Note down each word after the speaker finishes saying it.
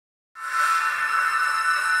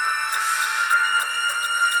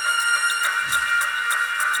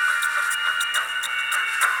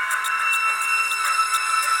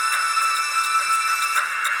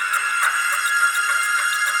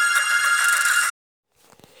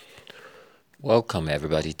Welcome,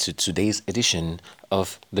 everybody, to today's edition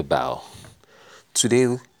of The Bow.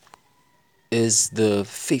 Today is the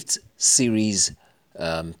fifth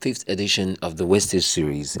edition of the Wastage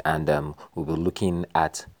series, and we'll be looking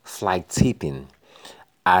at fly tipping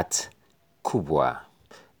at Kubwa,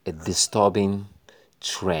 a disturbing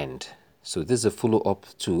trend. So this is a follow-up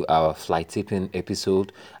to our fly tipping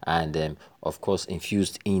episode, and of course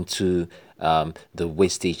infused into the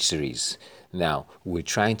Wastage series. Now we're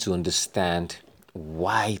trying to understand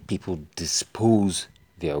why people dispose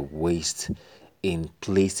their waste in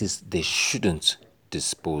places they shouldn't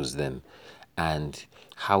dispose them, and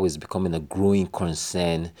how it's becoming a growing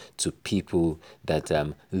concern to people that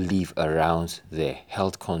live around their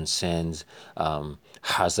health concerns,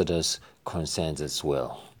 hazardous concerns as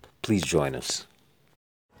well. Please join us.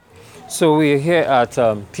 So we're here at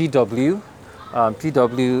PW.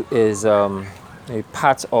 PW is a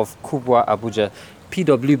part of Kubwa, Abuja.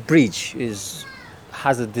 PW Bridge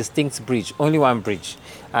has a distinct bridge, only one bridge,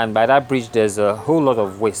 and by that bridge there's a whole lot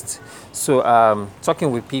of waste. So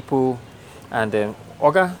talking with people, and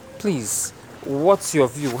Oga, please, what's your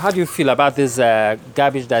view? How do you feel about this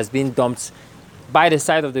garbage that's being dumped by the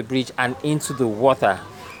side of the bridge and into the water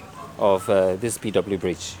of this PW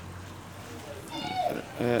bridge?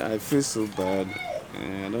 I feel so bad.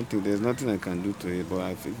 I don't think there's nothing I can do to it, but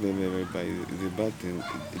I feel very, very bad. It's a bad thing.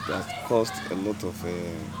 It has caused a lot of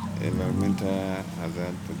environmental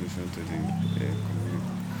hazard pollution to the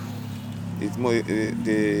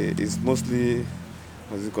community. It's mostly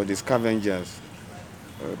what's it called? The scavengers,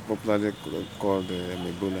 popularly called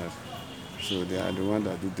Ebolas. So they are the ones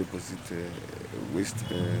that do deposit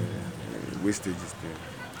wastages there.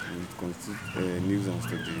 And it constitutes a nuisance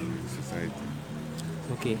to the society.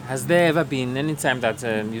 Okay. Has there ever been any time that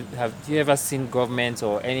you ever seen government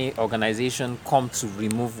or any organization come to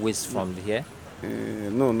remove waste from here?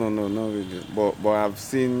 No, not really. But I've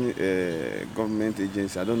seen government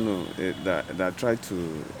agencies. I don't know that try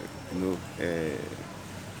to,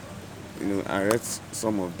 arrest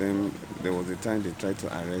some of them. There was a time they tried to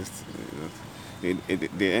arrest.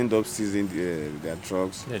 They end up seizing their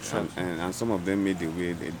trucks, and some of them made the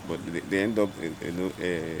way, but they end up,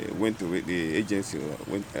 went away. The agency,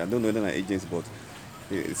 I don't know an agency, but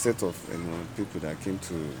a set of people that came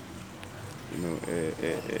to,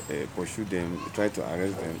 pursue them, try to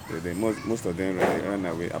arrest them. Most of them ran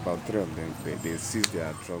away. About 3 of them, they seized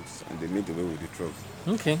their trucks and they made away with the trucks.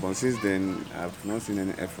 Okay. But since then, I've not seen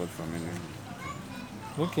any effort from anyone.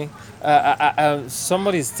 Okay.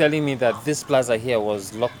 Somebody is telling me that this plaza here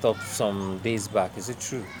was locked up some days back. Is it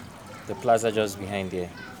true? The plaza just behind here.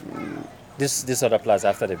 This other plaza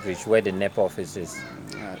after the bridge, where the NEPA office is.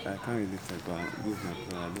 I can't really tell, but this is my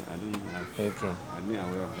plan. I don't know. Okay. I'm not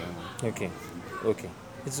aware of that one. Okay.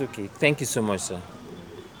 It's okay. Thank you so much, sir.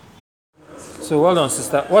 So well done,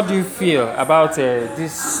 sister. What do you feel about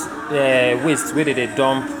this waste where they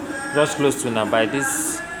dump just close to now by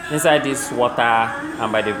this inside this water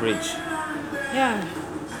and by the bridge? Yeah,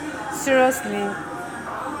 seriously,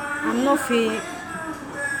 I'm not feel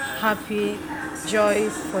happy, joy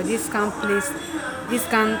for this kind of place, this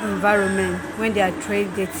kind of environment when they are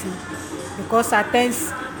trade dirty. Because at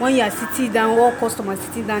times when you are sitting down, all customers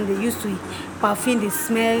sitting down, they used to perfume the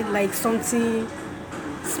smell like something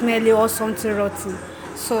smelly or something rotten.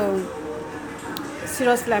 So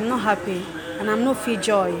seriously, I'm not happy and I'm not feel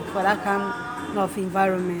joy for that kind of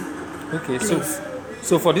environment. Okay, Please.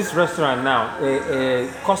 so for this restaurant now,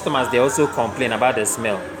 customers, they also complain about the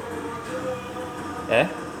smell. Eh?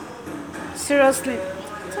 Seriously,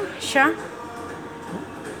 sure.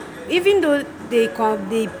 Even though they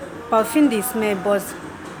perfume the smell, but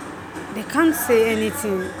they can't say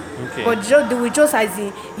anything. Okay. But they will just as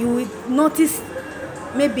in, you will notice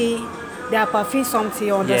maybe they are perfume something,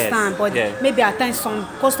 you understand? Yes, But yes. maybe at times some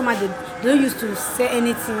customers they don't used to say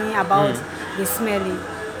anything about the smelling.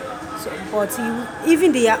 So, but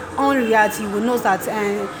even their own reality, you will know that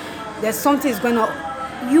there's something is going on.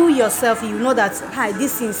 You yourself, you know that hi,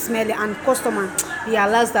 this is smelly, and customer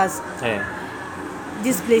realize that Yeah.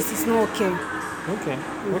 this place is not okay. Okay.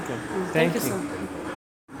 Thank you, sir.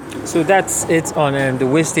 So that's it on the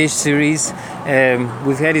Wastage series.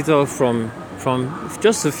 We've heard it all from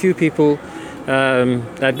just a few people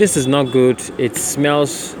that this is not good. It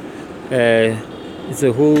smells. It's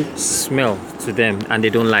a whole smell to them, and they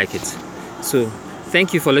don't like it. So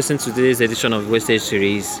thank you for listening to today's edition of Wastage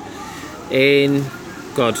series. In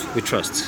God we trust.